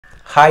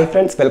Hi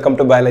friends, welcome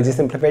to Biology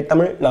Simplified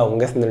Tamil. நான்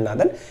உங்க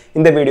செந்தில்நாதன்.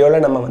 இந்த வீடியோல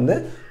நம்ம வந்து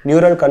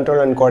neural control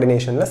and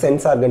coordinationல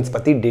sense organs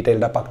பத்தி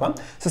டீடைலா பார்க்கலாம்.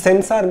 So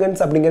sense organs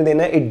அப்படிங்கிறது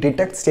என்ன? It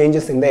detects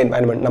changes in the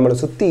environment. நம்மள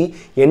சுத்தி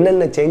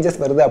என்னென்ன changes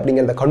வருது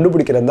அப்படிங்கறத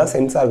கண்டுபிடிக்கிறது தான்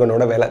sense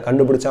organோட வேலை.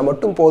 கண்டுபிடிச்சா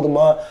மட்டும்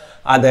போதுமா?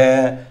 அத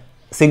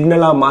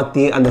சிக்னலா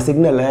மாத்தி அந்த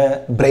சிக்னலை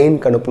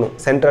பிரெயினுக்கு அனுப்பணும்.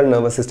 Central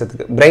nervous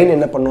சிஸ்டத்துக்கு. பிரெயின்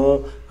என்ன பண்ணும்?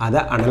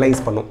 அதை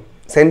அனலைஸ் பண்ணும்.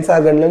 சென்ஸ்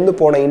ஆர்கன்லேருந்து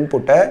போன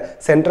இன்புட்டை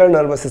சென்ட்ரல்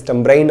நர்வஸ்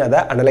சிஸ்டம் பிரெயின் அதை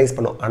அனலைஸ்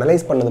பண்ணும்.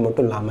 அனலைஸ் பண்ணது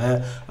மட்டும் இல்லாமல்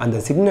அந்த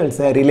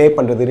சிக்னல்ஸை ரிலே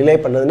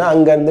பண்ணுறதுனா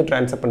அங்கேருந்து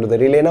ட்ரான்ஸ்ஃபர் பண்ணுறது.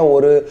 ரிலேனா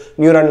ஒரு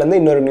நியூரான்லேருந்து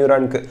இன்னொரு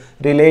நியூரானுக்கு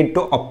relay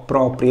to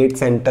appropriate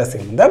centres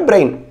in the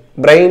brain.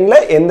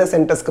 பிரெயினில் எந்த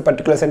சென்டர்ஸ்க்கு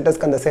பர்டிகுலர்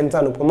சென்டர்ஸ்க்கு அந்த சென்ஸ்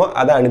அனுப்புமோ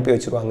அதை அனுப்பி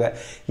வச்சுருவாங்க.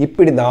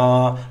 இப்படி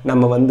தான்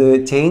நம்ம வந்து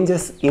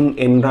சேஞ்சஸ் இன்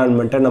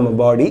என்விரான்மெண்ட்டை நம்ம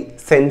பாடி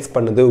சென்ஸ்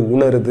பண்ணுது,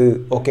 உணருது.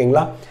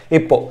 ஓகேங்களா?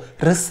 இப்போது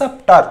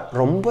ரிசப்டார்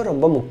ரொம்ப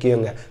ரொம்ப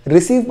முக்கியங்க.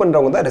 ரிசீவ்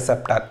பண்ணுறவங்க தான்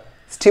ரிசப்டார்,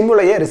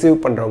 ஸ்டிமுலையை ரிசீவ்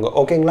பண்ணுறவங்க.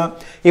 ஓகேங்களா?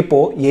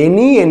 இப்போது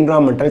எனி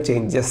என்விரான்மெண்டல்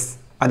சேஞ்சஸ்,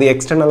 அது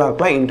எக்ஸ்டர்னலாக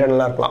இருக்கலாம்,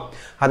 இன்டர்னலாக இருக்கலாம்.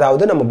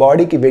 அதாவது நம்ம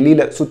பாடிக்கு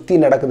வெளியில் சுற்றி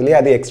நடக்குதுலையே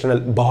அது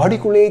எக்ஸ்டர்னல்.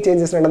 பாடிக்குள்ளேயே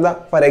சேஞ்சஸ் நடந்தால்,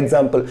 ஃபார்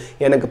எக்ஸாம்பிள்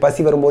எனக்கு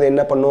பசி வரும்போது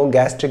என்ன பண்ணும்?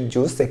 கேஸ்ட்ரிக்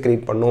ஜூஸ்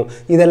செக்ரேட் பண்ணும்.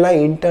 இதெல்லாம்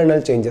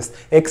இன்டர்னல் சேஞ்சஸ்.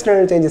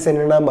 எக்ஸ்டர்னல் சேஞ்சஸ்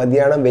என்னென்னா,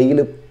 மத்தியானம்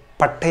வெயில்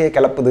பட்டையை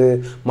கிளப்புது,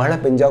 மழை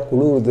பெஞ்சா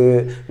குளிருது,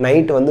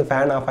 நைட்டு வந்து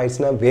ஃபேன் ஆஃப்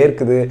ஆயிடுச்சுன்னா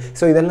வேர்க்குது.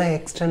 ஸோ இதெல்லாம்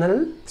external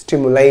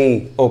ஸ்டிமுலை.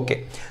 Okay,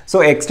 so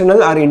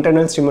external R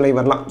internal ஸ்டிமுலை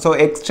வரலாம். So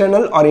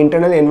external R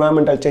internal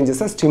environmental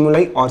சேஞ்சஸை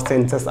ஸ்டிமுலை R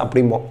census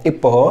அப்படிம்போம்.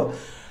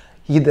 இப்போது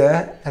இதை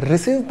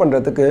ரிசீவ்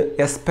பண்ணுறதுக்கு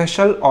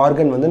ஸ்பெஷல்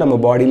ஆர்கன் வந்து நம்ம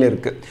பாடியில்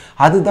இருக்குது.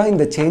 அதுதான்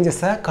இந்த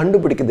சேஞ்சஸை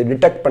கண்டுபிடிக்குது,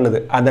 டிடெக்ட் பண்ணுது.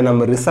 அதை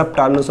நம்ம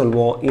ரிசப்டார்னு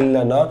சொல்வோம்,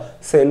 இல்லைனா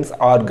சென்ஸ்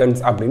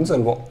ஆர்கன்ஸ் அப்படின்னு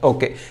சொல்வோம்.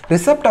 ஓகே,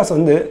 ரிசப்டார்ஸ்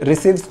வந்து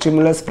receive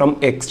stimulus from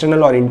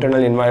external R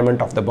internal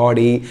environment of the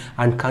body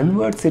and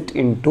converts it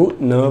into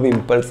nerve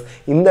impulse.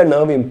 இந்த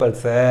நர்வ்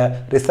இம்பல்ஸை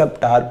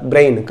ரிசப்டார்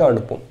பிரெயினுக்கு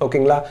அனுப்பும்.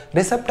 ஓகேங்களா?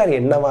 ரிசப்டார்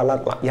என்னவாலாம்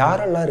இருக்கலாம்?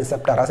 யாரெல்லாம்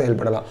ரிசப்டாராக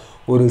செயல்படலாம்?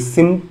 ஒரு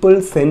சிம்பிள்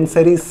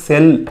சென்சரி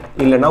செல்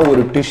இல்லைனா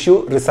ஒரு டிஷ்யூ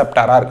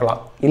ரிசப்டாராக இருக்கலாம்.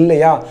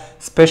 இல்லையா,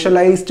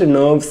 specialised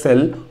nerve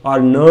sell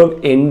R nerve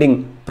ending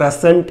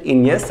present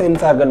in a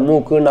sense organ.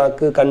 மூக்கு,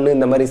 நாக்கு, கண்ணு,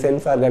 இந்த மாதிரி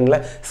சென்ஸ் ஆர்கனில்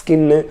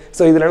ஸ்கின்னு.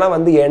 ஸோ இதிலலாம்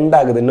வந்து எண்ட்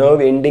ஆகுது.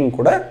 நர்வ் எண்டிங்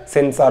கூட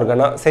சென்ஸ்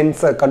ஆர்கனாக,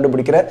 சென்ஸை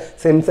கண்டுபிடிக்கிற,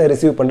 சென்ஸை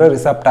ரிசீவ் பண்ணுற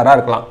ரிசப்டாராக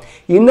இருக்கலாம்.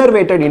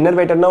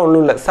 இன்னர்வேட்டட்னா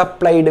ஒன்றும் இல்லை,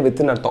 சப்ளைடு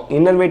வித்னு அர்த்தம்.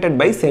 இன்னர்வேட்டட்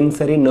பை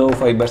சென்சரி நர்வ்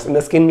ஃபைபர்ஸ்.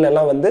 இந்த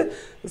ஸ்கின்லலாம் வந்து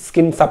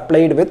skin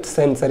supplied with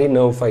sensory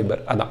nerve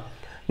fibre. அதான்.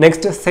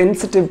 Next,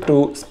 sensitive to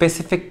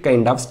specific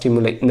kind of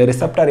ஸ்டிமுலை. இந்த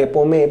ரிசப்டார்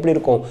எப்போவுமே எப்படி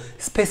இருக்கும்?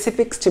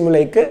 ஸ்பெசிஃபிக்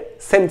ஸ்டிமுலைக்கு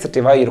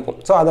சென்சிட்டிவாக இருக்கும்.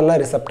 ஸோ அதெல்லாம்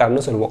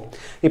ரிசப்டார்னு சொல்லுவோம்.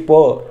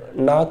 இப்போது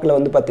நாக்கில்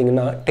வந்து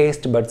பார்த்திங்கன்னா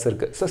டேஸ்ட் பட்ஸ்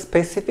இருக்குது. ஸோ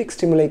ஸ்பெசிஃபிக்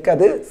ஸ்டிமுலைக்கு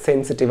அது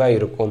சென்சிட்டிவாக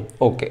இருக்கும்.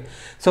 ஓகே,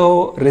 ஸோ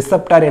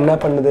ரிசப்டார் என்ன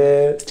பண்ணுது?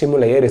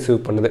 ஸ்டிமுலையை ரிசீவ்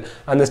பண்ணுது.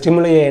 அந்த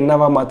ஸ்டிமுலையை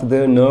என்னவா மாற்றுது?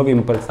 நர்வ்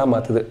இம்பல்ஸாக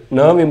மாற்றுது.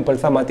 நர்வ்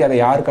இம்பல்ஸாக மாற்றி அதை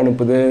யாருக்கு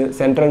அனுப்புது?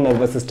 சென்ட்ரல்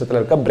நர்வஸ் சிஸ்டத்தில்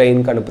இருக்க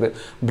பிரெயினுக்கு அனுப்புது.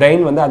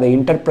 பிரெயின் வந்து அதை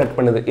இன்டர்பிரட்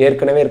பண்ணுது.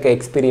 ஏற்கனவே இருக்க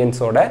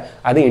எக்ஸ்பீரியன்ஸோட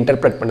அதை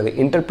இன்டர்பிரட்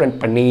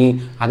பண்ணி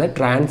அதை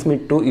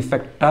டிரான்ஸ்மிட் டு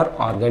இஃபெக்டார்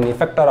ஆர்கன்.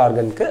 இஃபெக்டார்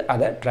ஆர்கனுக்கு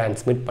அதை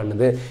டிரான்ஸ்மிட்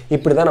பண்ணுது.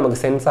 இப்படி தான் நமக்கு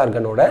சென்ஸ்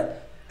ஆர்கனோட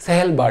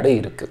செயல்பாடு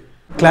இருக்குது.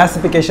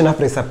 Classification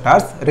of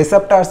receptors.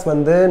 ரிசப்டார்ஸ்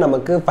வந்து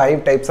நமக்கு 5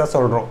 டைப்ஸாக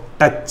சொல்கிறோம்.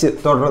 டச்சு,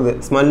 தொடுறது,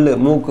 ஸ்மெல்லு,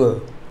 மூக்கு,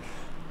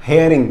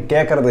 ஹியரிங்,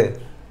 கேட்குறது,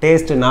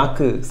 டேஸ்ட்டு,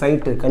 நாக்கு,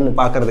 சைட்டு, கண்ணு,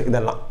 பார்க்குறது.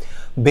 இதெல்லாம்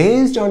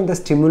based on the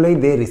ஸ்டிமுலை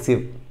they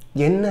receive.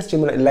 என்ன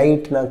ஸ்டிமுலை?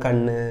 லைட்னா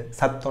கண்ணு,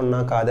 சத்தம்னா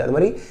காது, அது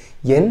மாதிரி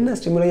என்ன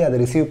ஸ்டிமுலை அதை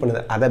ரிசீவ் பண்ணுது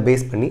அதை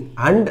பேஸ் பண்ணி,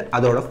 அண்ட்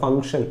அதோட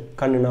ஃபங்க்ஷன்,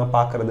 கண்ணுனா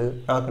பார்க்குறது,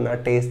 நாக்குனா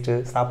டேஸ்ட்டு,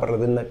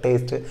 சாப்பிட்றதுன்னா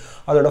டேஸ்ட்டு,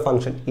 அதோட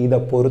ஃபங்க்ஷன், இதை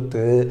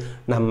பொறுத்து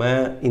நம்ம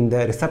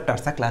இந்த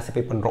ரிசப்டார்ஸை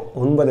கிளாஸிஃபை பண்ணுறோம்.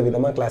 9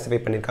 விதமாக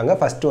கிளாஸிஃபை பண்ணியிருக்காங்க.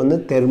 ஃபஸ்ட்டு வந்து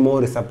தெர்மோ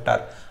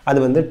ரிசப்டார். அது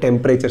வந்து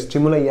டெம்பரேச்சர்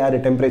ஸ்டிமுலை.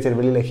 யார்? டெம்பரேச்சர்,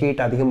 வெளியில்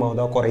ஹீட்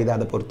அதிகமாகுதா குறையுதா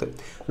அதை பொறுத்து.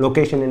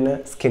 லொக்கேஷன்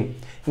என்ன? ஸ்கின்.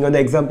 இங்கே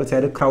வந்து எக்ஸாம்பிள்ஸ்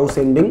யார்? Crows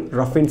ending,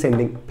 ரஃபின்ஸ்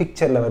ending.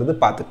 பிக்சரில் வருது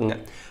பார்த்துக்குங்க.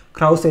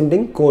 க்ரௌஸ்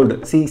எண்டிங் கோல்டு,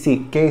 சிசி,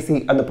 கேசி,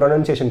 அந்த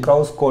ப்ரொனன்சியேஷன்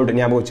க்ரௌஸ் கோல்டு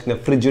ஞாபகம் வச்சுக்கோங்க.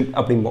 Frigid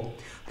அப்படிம்போம்.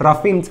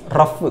 ரஃபின்ஸ்,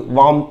 rough,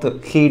 warmth,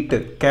 heat,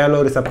 Khelo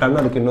ரிசப்டார்னு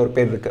அதுக்கு இன்னொரு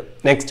பேர் இருக்குது.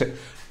 Next,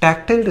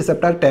 tactile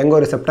receptor, tango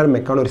receptor,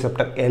 mechano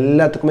receptor.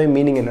 எல்லாத்துக்குமே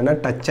மீனிங் என்னென்னா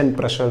டச் அண்ட்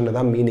ப்ரெஷர்னு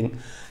தான் மீனிங்.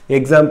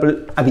 எக்ஸாம்பிள்,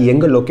 அது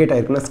எங்கே லொக்கேட்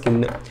ஆகிருக்குன்னா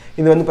ஸ்கின்னு.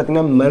 இது வந்து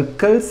பார்த்திங்கன்னா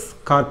மெர்க்கல்ஸ்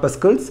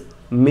கார்பஸ்கிள்ஸ்,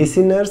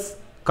 மிசினர்ஸ்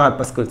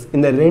கார்பஸ்கிள்ஸ்.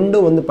 இந்த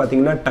ரெண்டும் வந்து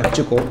பார்த்திங்கன்னா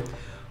டச்சுக்கும்,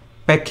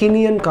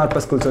 பெக்கினியன்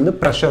கார்பஸ்குல்ஸ் வந்து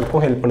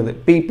ப்ரெஷருக்கும் ஹெல்ப் பண்ணுது.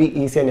 பிபி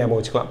ஈஸியாக ஞாபகம்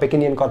வச்சுக்கலாம்.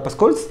 பெக்கினியன்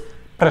கார்பஸ்குல்ஸ்,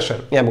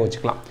 ப்ரெஷர் ஞாபகம்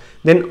வச்சுக்கலாம்.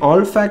 தென்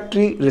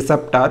ஆல்ஃபேக்ட்ரி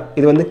ரிசப்டார்.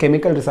 இது வந்து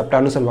கெமிக்கல்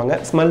ரிசப்டார்னு சொல்லுவாங்க.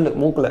 ஸ்மெல்,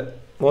 மூக்கில்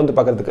மோந்து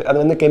பார்க்குறதுக்கு, அது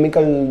வந்து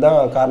கெமிக்கல் தான்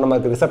காரணமாக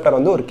இருக்குது. ரிசப்டார்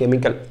வந்து ஒரு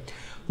கெமிக்கல்.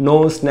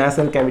 நோஸ்,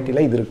 நேசல்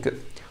கேவிட்டியில் இது இருக்குது.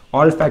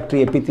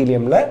 ஆல்ஃபேக்ட்ரி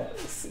எபித்தீலியமில்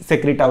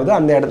செக்ரேட் ஆகுது.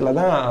 அந்த இடத்துல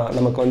தான்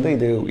நமக்கு வந்து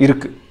இது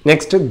இருக்குது.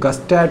 Next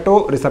கஸ்டாட்டோ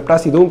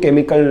receptors. இதுவும்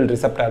கெமிக்கல்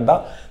ரிசப்டார்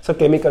தான். ஸோ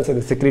கெமிக்கல்ஸ்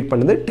இது செக்ரேட்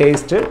பண்ணுது.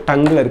 டேஸ்ட்டு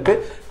டங்கில்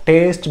இருக்குது.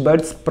 Taste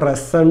buds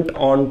present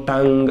on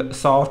tongue,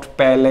 soft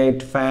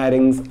palate,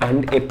 pharynx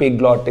and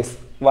epiglottis.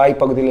 வாய்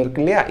பகுதியில்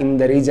இருக்கு இல்லையா,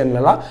 இந்த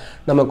ரீஜன்லலாம்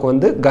நமக்கு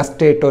வந்து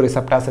கஸ்டேட்டோ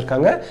ரிசப்டார்ஸ்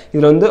இருக்காங்க.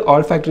 இதில் வந்து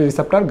ஆல்ஃபேக்டரி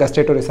ரிசப்டார்,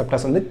 கஸ்டேட்டோ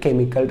ரிசப்டார்ஸ் வந்து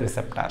chemical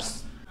receptors.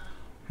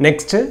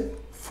 Next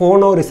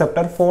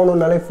phonoreceptor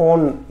phonoனாலே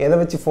phone எதை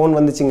வச்சு phone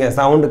வந்துச்சுங்க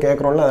சவுண்ட்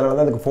கேக்குறோம்ல அதனால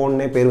தான் அதுக்கு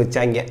phoneனே பேர்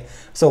வச்சாங்க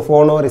சோ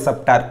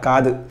phonoreceptor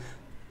காது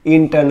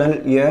internal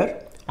ear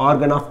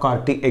organ of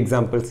corti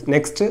examples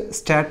next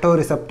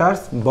statoreceptors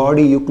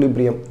body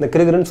equilibrium இந்த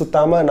கிறுகிறுன்னு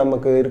சுத்தாம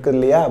நமக்கு இருக்கு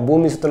இல்லையா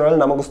பூமி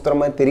சுத்துறனால நமக்கு சுத்துற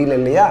மாதிரி தெரியல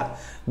இல்லையா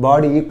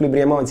body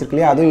equilibrium வச்சிருக்கு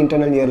இல்லையா அதுவும்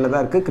internal earல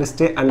தான் இருக்கு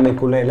கிறிஸ்டே அண்ட்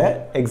மெக்குலேல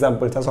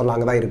எக்ஸாம்பிள்ஸா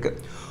சொல்லாங்க தான் இருக்கு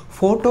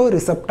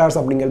photoreceptors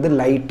அப்படிங்கிறது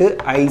லைட்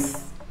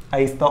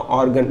ஐஸ் தான்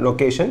organ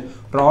location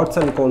rods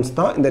and cones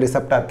தான் இந்த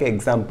receptorக்கு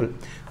example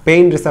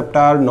pain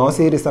receptor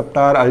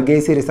nociceptor algae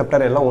receptor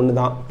எல்லாம் ஒண்ணு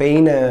தான்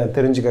pain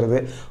தெரிஞ்சுக்கிறது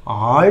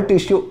all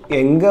tissue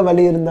எங்க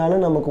வலி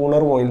இருந்தாலும் நமக்கு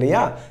உணர்வோம்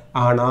இல்லையா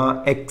ஆனா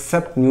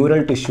except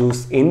neural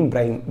tissues in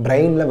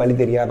brainல வலி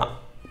தெரியாதான்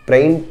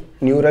brain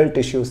neural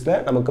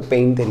tissiesல நமக்கு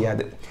pain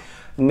தெரியாது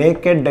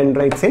naked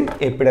dendrites in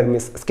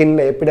epidermis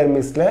skinல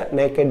epidermisல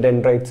naked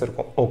dendrites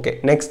இருக்கும் okay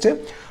next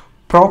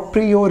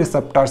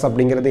proprioceptors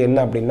அப்படிங்கிறது என்ன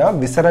அப்படினா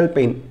visceral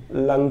pain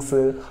lungs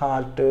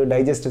heart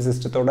digestive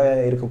systemத்தோட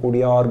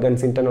இருக்கக்கூடிய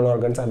organs internal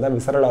organs அதான்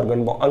visceral organ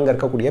அங்க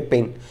இருக்கக்கூடிய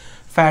pain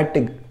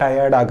fatigue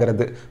tired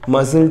ஆகிறது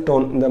muscle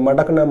tone இந்த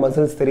மடக்குன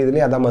muscles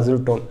தெரியுதுல அதான்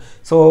muscle tone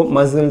so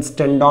muscles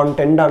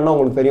tendonனா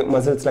உங்களுக்கு தெரியும்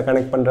musclesல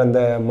கனெக்ட் பண்ற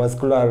அந்த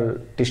muscular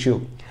tissue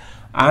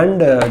and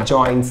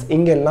joints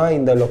இங்கெல்லாம்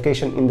இந்த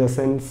location இந்த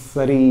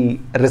sensory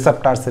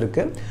receptors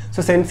இருக்கு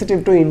so sensitive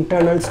to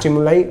internal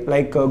stimuli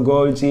like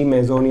Golgi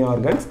mesonia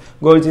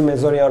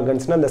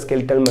organs னா the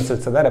skeletal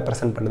muscles தான்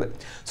represent பண்ணுது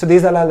so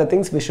these are all the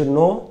things we should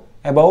know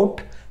about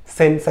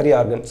sensory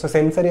organs so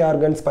sensory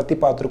organs பத்தி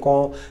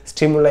பார்த்திருக்கோம்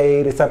stimuli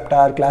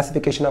receptor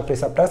classification of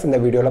receptors இந்த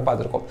வீடியோல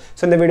பார்த்திருக்கோம்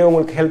so இந்த video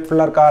உங்களுக்கு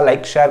ஹெல்ப்ஃபுல்லா இருக்கா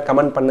லைக் ஷேர்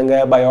கமெண்ட்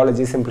பண்ணுங்க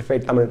biology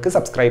simplified தமிழுக்கு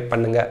subscribe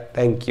பண்ணுங்க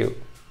thank you